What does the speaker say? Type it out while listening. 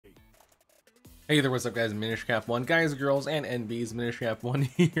Hey there, what's up guys, Minish Cap 1, guys, girls, and NBs, Minish Cap 1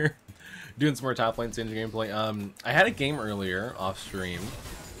 here, doing some more top lane Singed gameplay. I had a game earlier, off stream,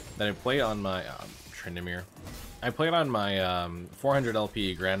 that I played on my, Trindamere. I played on my, 400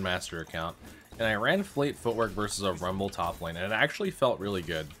 LP Grandmaster account, and I ran Fleet Footwork versus a Rumble top lane, and it actually felt really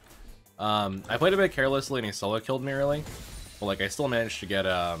good. I played a bit carelessly, and he solo killed me, really, but, like, I still managed to get,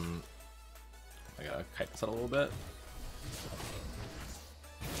 I gotta kite this out a little bit.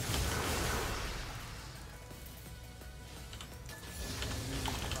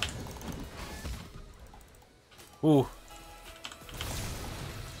 Ooh.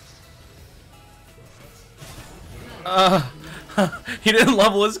 He didn't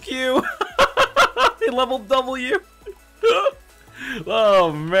level his Q. He leveled W.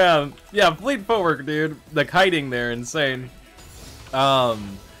 Oh man. Yeah, Fleet Footwork, dude. The kiting there, insane.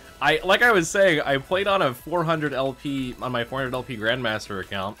 Like I was saying, I played on a 400 LP on my 400 LP Grandmaster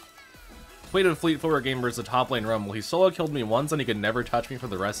account. Played a Fleet Footwork game versus a top lane Rumble. He solo killed me once and he could never touch me for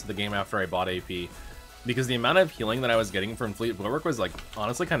the rest of the game after I bought AP. Because the amount of healing that I was getting from Fleet Footwork was, like,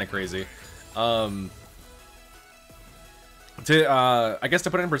 honestly kind of crazy. I guess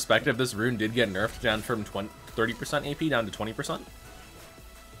to put it in perspective, this rune did get nerfed down from 30% AP down to 20%.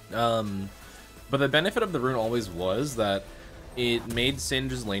 But the benefit of the rune always was that it made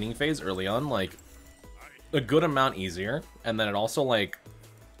Singe's laning phase early on, like, a good amount easier. And then it also, like...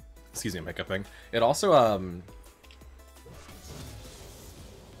 Excuse me, I'm hiccuping. It also,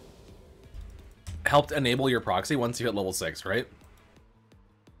 helped enable your proxy once you hit level 6, right?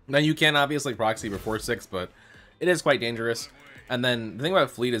 Now you can obviously proxy before 6, but it is quite dangerous. And then the thing about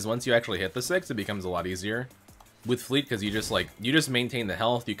Fleet is once you actually hit the 6, it becomes a lot easier with Fleet because you just maintain the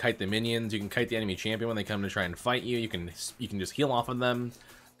health, you kite the minions, you can kite the enemy champion when they come to try and fight you. You can just heal off of them,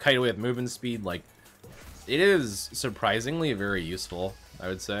 kite away with movement speed. Like, it is surprisingly very useful, I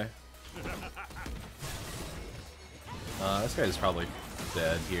would say. This guy is probably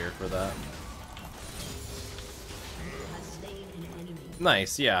dead here for that.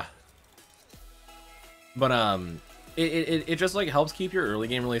 Nice, yeah. But it just like helps keep your early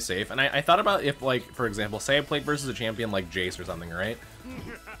game really safe. And I thought about if, like, for example, say I played versus a champion like Jace or something, right?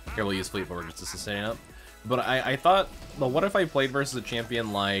 Here we'll use Fleet Footwork just to sustain up. But I thought, well, what if I played versus a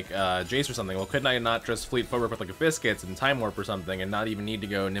champion like Jace or something? Well, couldn't I not just Fleet Footwork with like a Biscuits and Time Warp or something and not even need to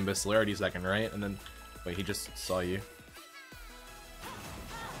go Nimbus Celerity second, right? And then, wait, he just saw you.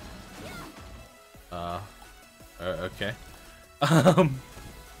 Okay.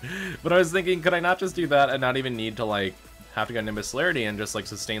 But I was thinking, could I not just do that and not even need to, like, have to go Nimbus Celerity and just, like,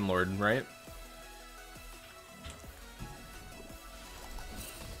 sustain Lord, right?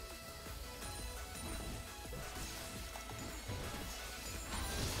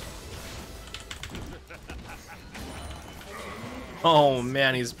 Oh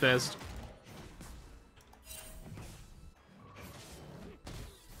man, he's pissed.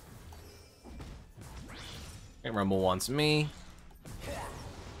 Okay, Rumble wants me.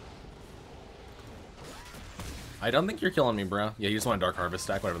 I don't think you're killing me, bro. Yeah, you just want a Dark Harvest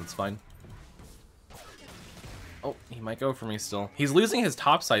stack, whatever, that's fine. Oh, he might go for me still. He's losing his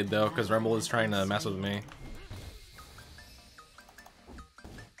top side, though, because Rumble is trying to mess with me.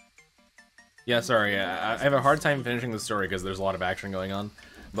 Yeah, sorry, I have a hard time finishing the story because there's a lot of action going on.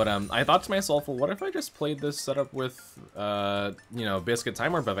 But I thought to myself, well, what if I just played this setup with, you know, Biscuit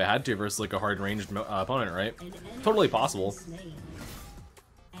Time Warp if I had to versus, like, a hard-ranged opponent, right? Totally possible.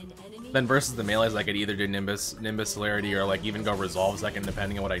 Then versus the melees, I could either do Nimbus Celerity or, like, even go Resolve second,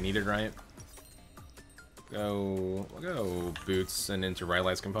 depending on what I needed, right? We'll go Boots and into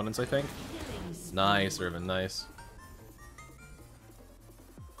Rylai's components, I think. Nice, Irvin, nice.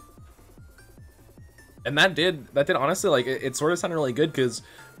 And that did honestly, like, it sort of sounded really good because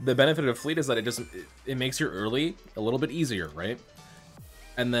the benefit of Fleet is that it makes your early a little bit easier, right?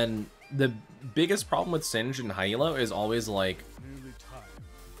 And then the biggest problem with Singed and high elo is always like,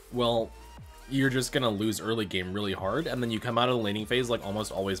 well, you're just gonna lose early game really hard, and then you come out of the laning phase like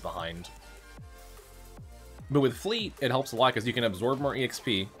almost always behind. But with Fleet, it helps a lot because you can absorb more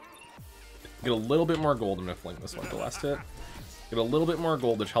EXP, get a little bit more gold. I'm gonna fling this one the last hit. Get a little bit more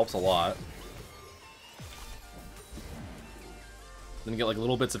gold, which helps a lot. Then you get like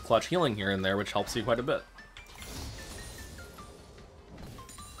little bits of clutch healing here and there, which helps you quite a bit.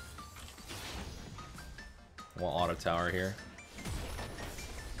 We'll auto tower here.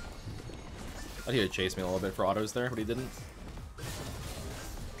 I thought he would chase me a little bit for autos there, but he didn't.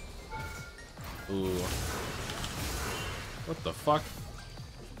 Ooh. What the fuck?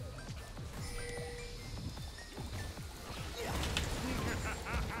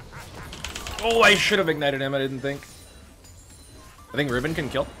 Oh, I should have ignited him, I didn't think. I think Ribbon can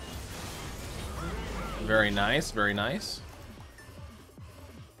kill. Very nice, very nice.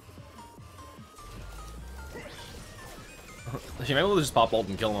 She might be able to just pop ult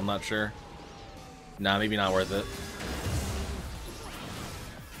and kill him, I'm not sure. Nah, maybe not worth it.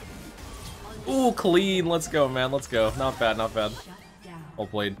 Ooh, clean. Let's go, man. Let's go. Not bad, not bad. Well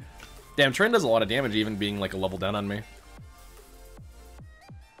played. Damn, Trent does a lot of damage even being like a level down on me.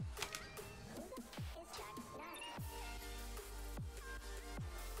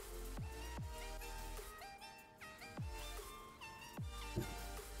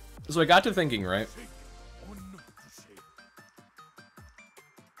 So I got to thinking, right?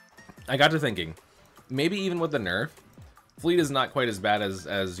 I got to thinking, maybe even with the nerf, Fleet is not quite as bad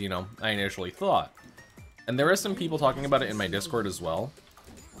as you know, I initially thought. And there are some people talking about it in my Discord as well.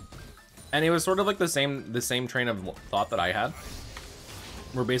 And it was sort of like the same train of thought that I had.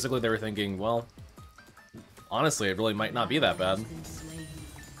 Where basically they were thinking, well, honestly, it really might not be that bad.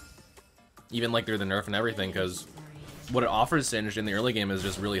 Even like through the nerf and everything, because what it offers Singed in the early game is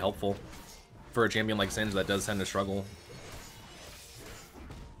just really helpful for a champion like Singed that does tend to struggle.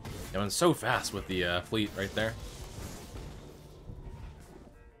 It went so fast with the Fleet right there.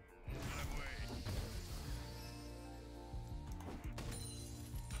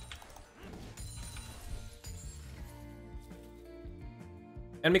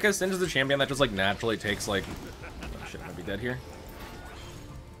 And because Singed is a champion that just like naturally takes like, oh shit, I'm gonna be dead here.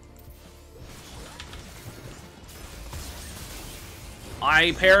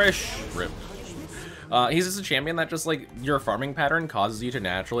 I perish. Rip. He's just a champion that just like your farming pattern causes you to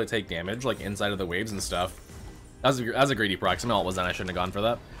naturally take damage like inside of the waves and stuff. As a greedy proxy, no, it wasn't. I shouldn't have gone for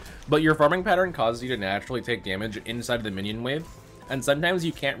that. But your farming pattern causes you to naturally take damage inside of the minion wave, and sometimes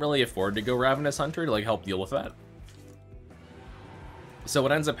you can't really afford to go Ravenous Hunter to like help deal with that. So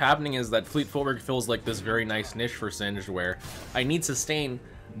what ends up happening is that Fleet Footwork feels like this very nice niche for Singed where I need sustain,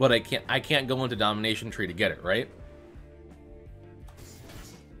 but I can't go into Domination Tree to get it, right?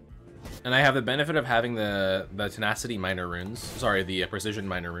 And I have the benefit of having the Tenacity minor runes. Sorry, the Precision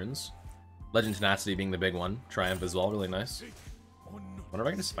minor runes. Legend Tenacity being the big one. Triumph as well, really nice. I wonder if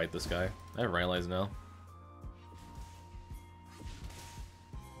I can just fight this guy. I have Rylai's now.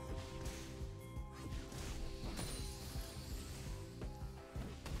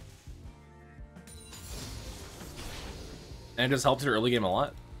 And it just helps your early game a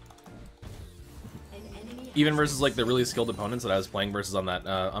lot. Even versus like the really skilled opponents that I was playing versus on that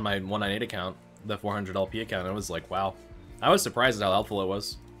on my 198 account, the 400 LP account, it was like, wow. I was surprised at how helpful it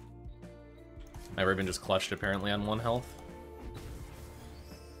was. My Riven just clutched apparently on 1 health.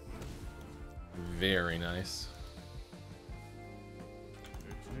 Very nice.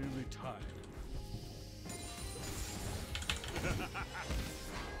 It's nearly time.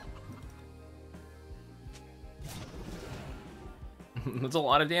 That's a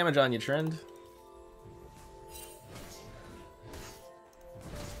lot of damage on you, Trend.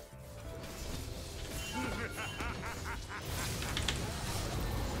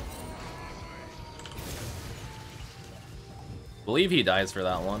 Believe he dies for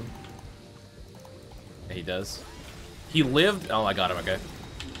that one. Yeah, he does. He lived. Oh, I got him. Okay.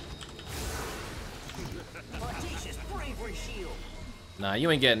 Nah,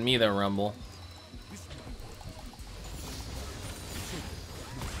 you ain't getting me there, Rumble.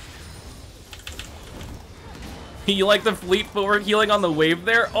 You like the Fleet Footwork healing on the wave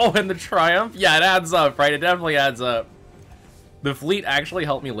there? Oh, and the Triumph? Yeah, it adds up, right? It definitely adds up. The Fleet actually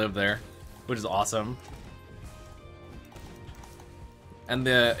helped me live there, which is awesome. And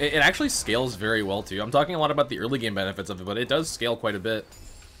it actually scales very well, too. I'm talking a lot about the early game benefits of it, but it does scale quite a bit.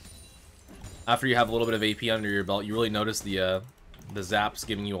 After you have a little bit of AP under your belt, you really notice the zaps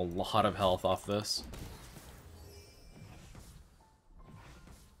giving you a lot of health off this.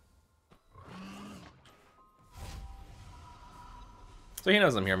 So he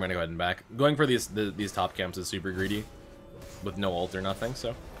knows I'm here. I'm gonna go ahead and back. Going for these top camps is super greedy, with no ult or nothing.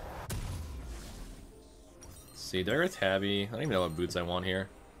 So, let's see, do I go Tabby? I don't even know what boots I want here.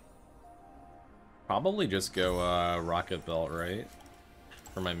 Probably just go Rocket Belt, right?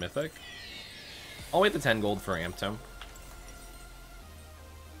 For my mythic. I'll wait the 10 gold for Amp Tome.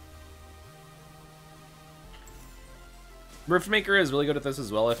 Riftmaker is really good at this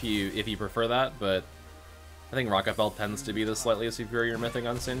as well if you prefer that, but I think Rocket Belt tends to be the slightly superior mythic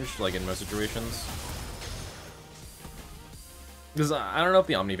on Singed, like in most situations. Because I don't know if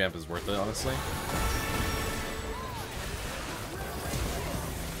the Omnivamp is worth it, honestly.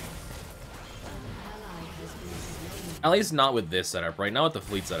 At least not with this setup, right? Not with the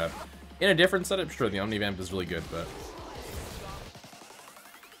Fleet setup. In a different setup, sure, the Omnivamp is really good, but...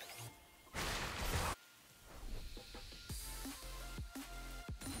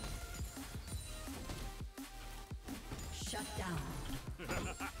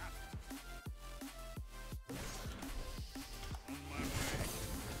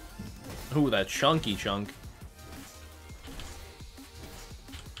 Ooh, that chunky chunk.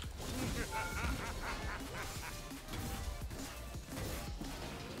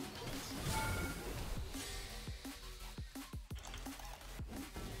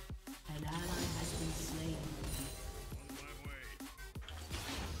 An ally has been slain.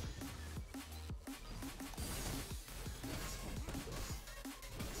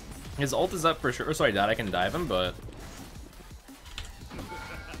 His ult is up for sure, so I doubt I can dive him, but...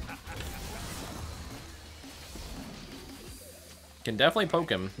 Can definitely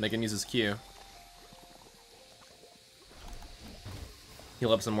poke him. They can use his Q.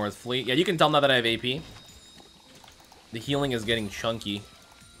 Heal up some more with Fleet. Yeah, you can tell now that I have AP. The healing is getting chunky.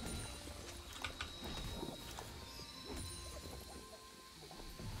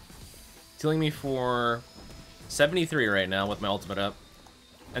 It's healing me for 73 right now with my ultimate up.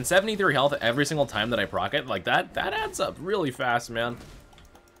 And 73 health every single time that I proc it, like that adds up really fast, man.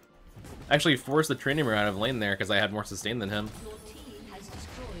 Actually forced the Trinimer out of lane there because I had more sustain than him. Your team has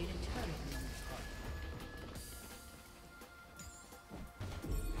destroyed a turret.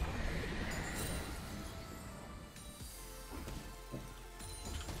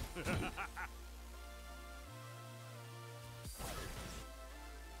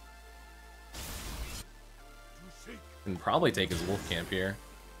 Can probably take his wolf camp here.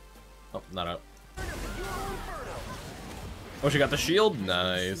 Oh, not out. Oh, she got the shield?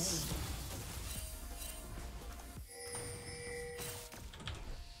 Nice.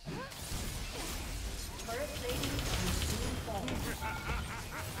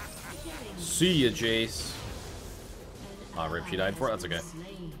 See ya, Jace. Aw, rip, she died for it? That's okay.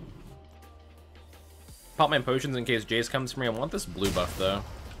 Pop my potions in case Jace comes for me. I want this blue buff, though.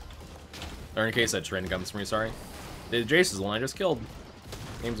 Or in case that Trin comes for me, sorry. Jace is the one I just killed.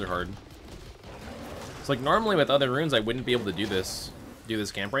 Games are hard. It's like normally with other runes I wouldn't be able to do this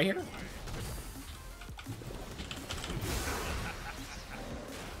camp right here.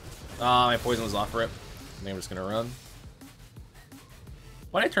 Ah, my poison was off rip. I think I'm just gonna run.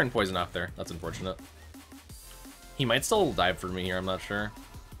 Why'd I turn poison off there? That's unfortunate. He might still dive for me here, I'm not sure.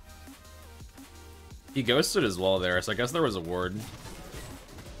 He ghosted as well there, so I guess there was a ward.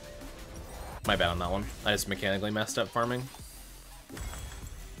 My bad on that one. I just mechanically messed up farming.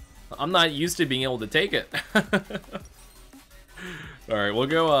 I'm not used to being able to take it. Alright, we'll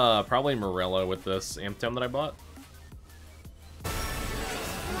go probably Morello with this amp tome that I bought.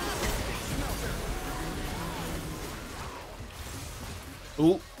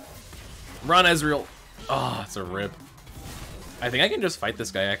 Ooh. Run, Ezreal. Oh, it's a rip. I think I can just fight this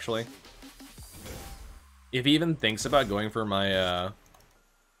guy, actually. If he even thinks about going for my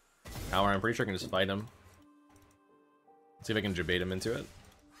tower, I'm pretty sure I can just fight him. Let's see if I can jabait him into it.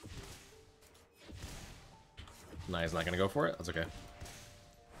 Nah, he's not gonna go for it? That's okay.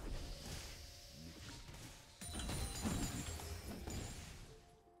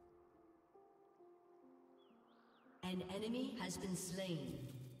 An enemy has been slain.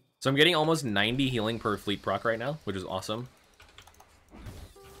 So I'm getting almost 90 healing per fleet proc right now, which is awesome.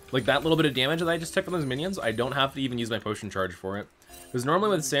 Like that little bit of damage that I just took from those minions, I don't have to even use my potion charge for it. Because normally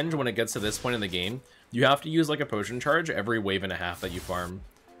with Singed, when it gets to this point in the game, you have to use like a potion charge every wave and a half that you farm.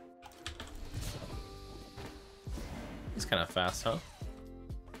 It's kind of fast, huh?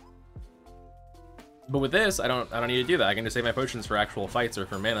 But with this, I don't need to do that. I can just save my potions for actual fights or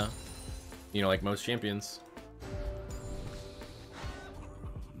for mana. You know, like most champions.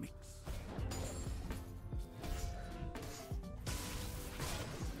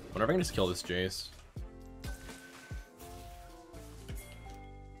 Wonder if I can just kill this Jace.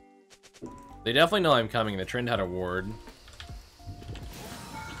 They definitely know I'm coming. The trend had a ward.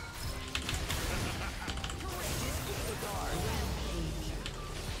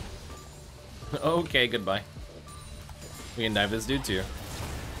 Okay, goodbye. We can dive this dude too.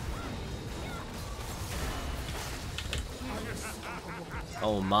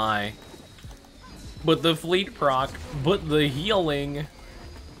 Oh my. But the fleet proc, but the healing.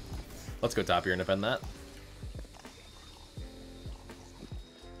 Let's go top here and defend that.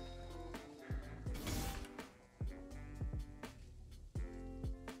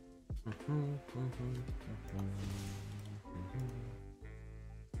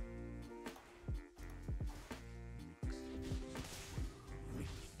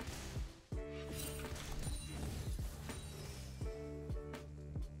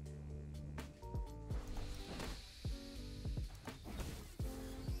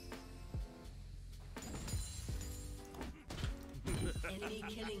 Enemy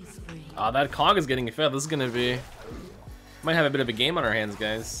killing spree. Ah, that cog is getting fed. This is gonna be Might have a bit of a game on our hands,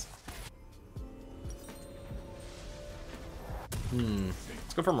 guys.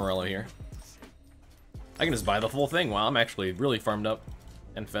 Let's go for Morello here. I can just buy the full thing. Wow, I'm actually really farmed up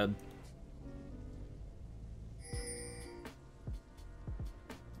and fed.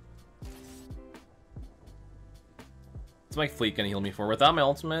 What's my fleet gonna heal me for? Without my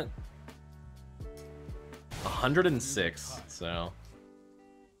ultimate, 106, so...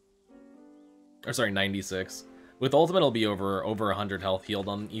 Or sorry, 96. With ultimate, it'll be over 100 health healed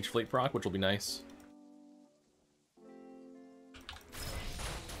on each fleet proc, which will be nice.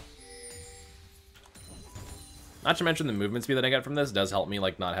 Not to mention the movement speed that I get from this does help me,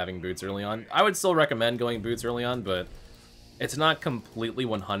 like, not having boots early on. I would still recommend going boots early on, but it's not completely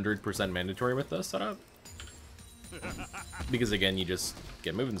 100% mandatory with this setup. Because, again, you just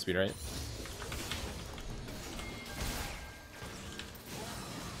get movement speed, right?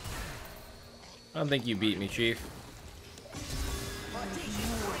 I don't think you beat me, Chief.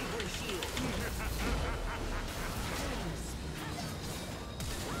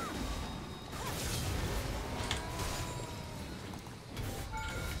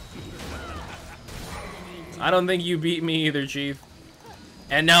 I don't think you beat me either, Chief.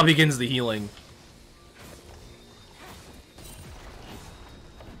 And now begins the healing.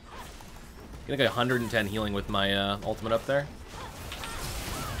 Get like 110 healing with my ultimate up there.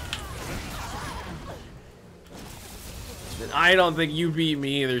 I don't think you beat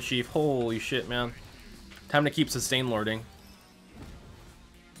me either, Chief. Holy shit, man. Time to keep sustain lording.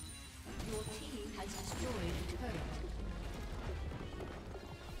 Your team has destroyed a turret.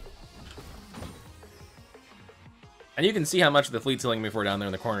 And you can see how much the fleet's healing before down there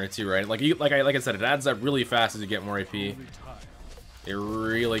in the corner too, right? Like I said, it adds up really fast as you get more AP. It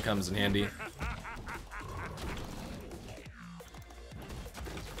really comes in handy.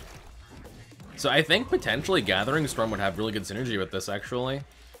 So I think potentially Gathering Storm would have really good synergy with this, actually.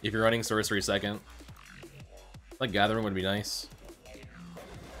 If you're running Sorcery second. Like Gathering would be nice.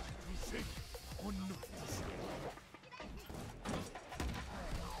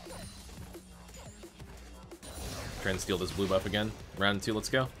 Try and steal this blue buff again. Round 2, let's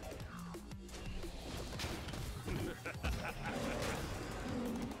go.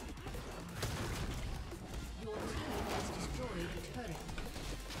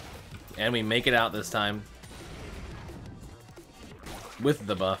 And we make it out this time. With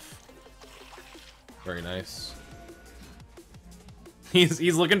the buff. Very nice.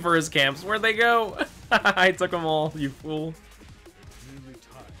 He's looking for his camps. Where'd they go? I took them all, you fool.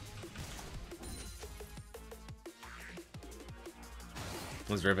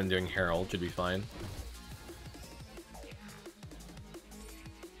 Was Riven doing Herald? Should be fine.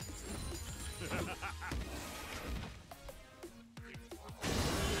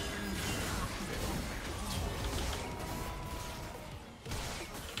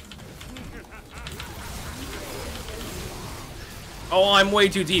 Oh, I'm way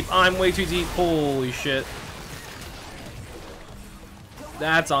too deep. I'm way too deep. Holy shit.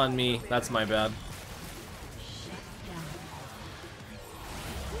 That's on me. That's my bad.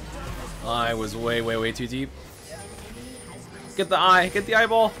 I was way too deep. Get the eye. Get the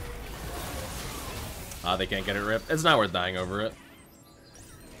eyeball. Ah, they can't get it ripped. It's not worth dying over it.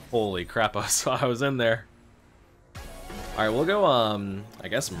 Holy crap, I was in there. Alright, we'll go, I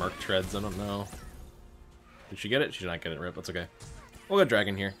guess Merc Treads. I don't know. Did she get it? She did not get it ripped. That's okay. We'll go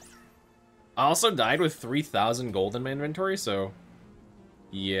Dragon here. I also died with 3,000 gold in my inventory, so...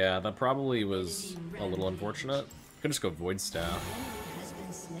 Yeah, that probably was a little unfortunate. Could just go Void Staff.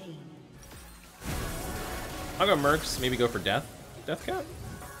 I'll go Mercs, maybe go for Death. Death Cap?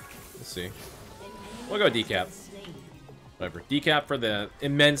 Let's see. We'll go Decap. Whatever. Decap for the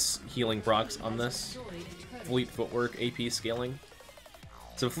immense healing procs on this. Fleet Footwork, AP scaling.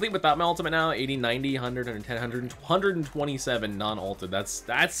 So Fleet without my ultimate now, 80, 90, 100, 110, 100, 127 non-ulted.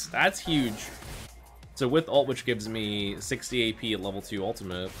 That's huge. So with ult, which gives me 60 AP at level 2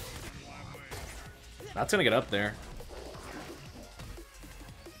 ultimate, that's gonna get up there.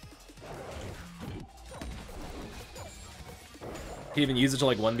 Could even use it to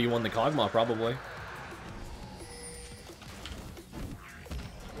like 1v1 the Kog'Maw, probably.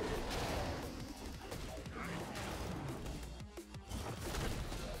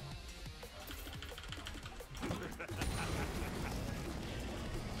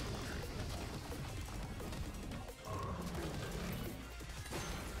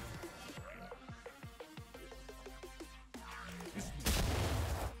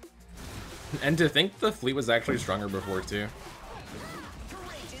 And to think the fleet was actually stronger before, too.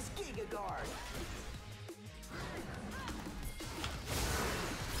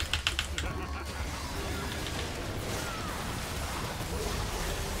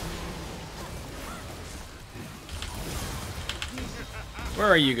 Where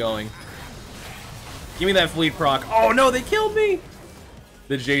are you going? Give me that fleet proc. Oh no, they killed me!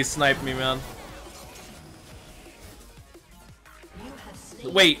 The Jace sniped me, man.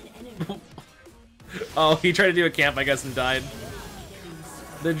 Wait. Oh, he tried to do a camp, I guess, and died.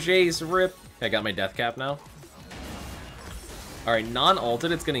 The Jace, rip. I got my death cap now. Alright,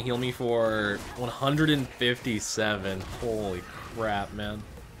 non-ulted, it's gonna heal me for 157. Holy crap, man.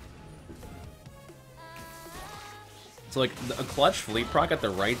 So, like, a clutch fleet proc at the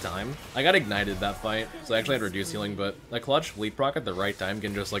right time. I got ignited that fight, so I actually had reduced healing, but a clutch fleet proc at the right time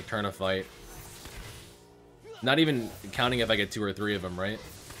can just, like, turn a fight. Not even counting if I get 2 or 3 of them, right?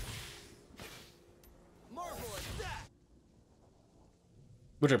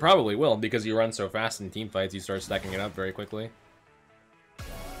 Which I probably will, because you run so fast in team fights, you start stacking it up very quickly. You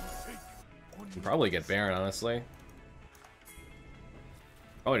can probably get Baron, honestly.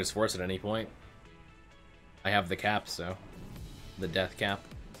 Probably just force at any point. I have the cap, so. The death cap.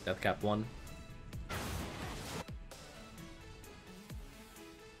 Death cap 1.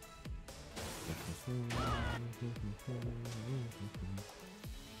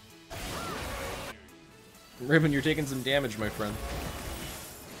 Ribbon, you're taking some damage, my friend.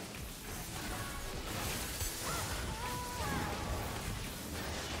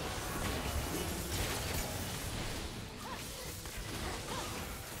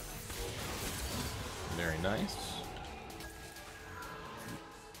 Very nice.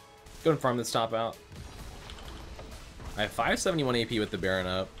 Go and farm this top out. I have 571 AP with the Baron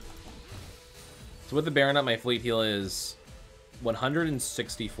up. So with the Baron up, my fleet heal is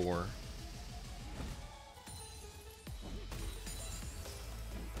 164.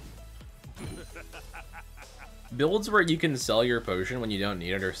 Builds where you can sell your potion when you don't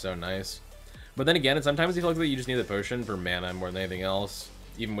need it are so nice. But then again, sometimes you feel like you just need the potion for mana more than anything else.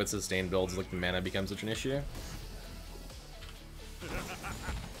 Even with sustained builds, like the mana becomes such an issue. It's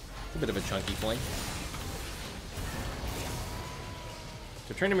a bit of a chunky flank.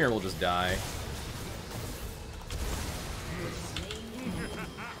 So Tryndamere will just die.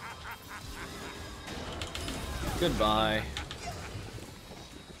 Goodbye.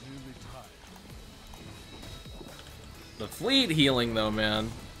 The fleet healing though, man.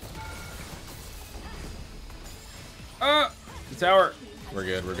 The tower. We're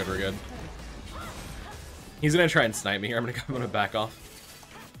good, we're good, we're good. He's gonna try and snipe me here. I'm gonna back off.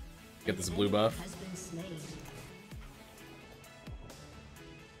 Get this blue buff.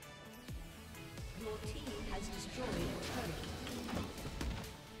 Your team has destroyed a turret.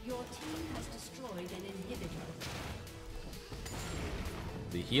 Your team has destroyed an inhibitor.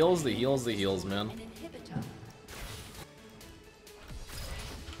 The heals, the heals, the heals, man. An inhibitor.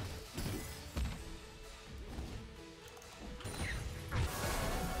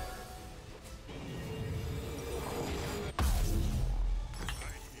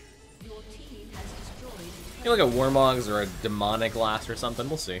 Maybe like a Warmogs or a Demonic last or something.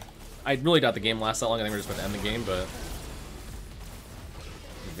 We'll see. I really doubt the game lasts that long. I think we're just going to end the game, but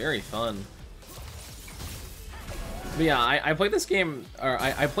very fun. But yeah, I played this game, or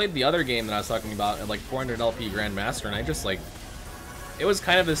I played the other game that I was talking about at like 400 LP Grandmaster, and I just like, it was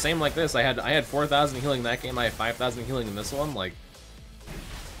kind of the same like this. I had 4,000 healing in that game. I have 5,000 healing in this one. Like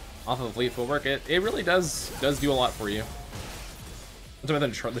off of Fleet Footwork, it really does do a lot for you. Something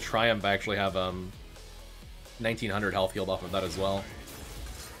about the Triumph, I actually have 1900 health healed off of that as well.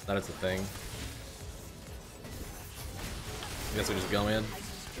 That is the thing. I guess we just go in.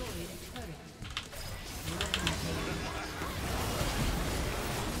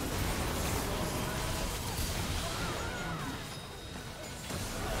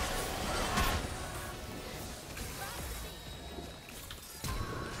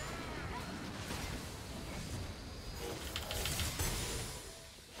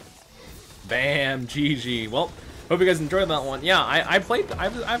 Bam, GG. Well, hope you guys enjoyed that one. Yeah, I've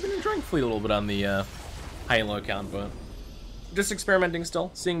been enjoying Fleet a little bit on the high and low account, but just experimenting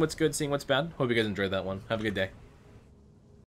still, seeing what's good, seeing what's bad. Hope you guys enjoyed that one. Have a good day.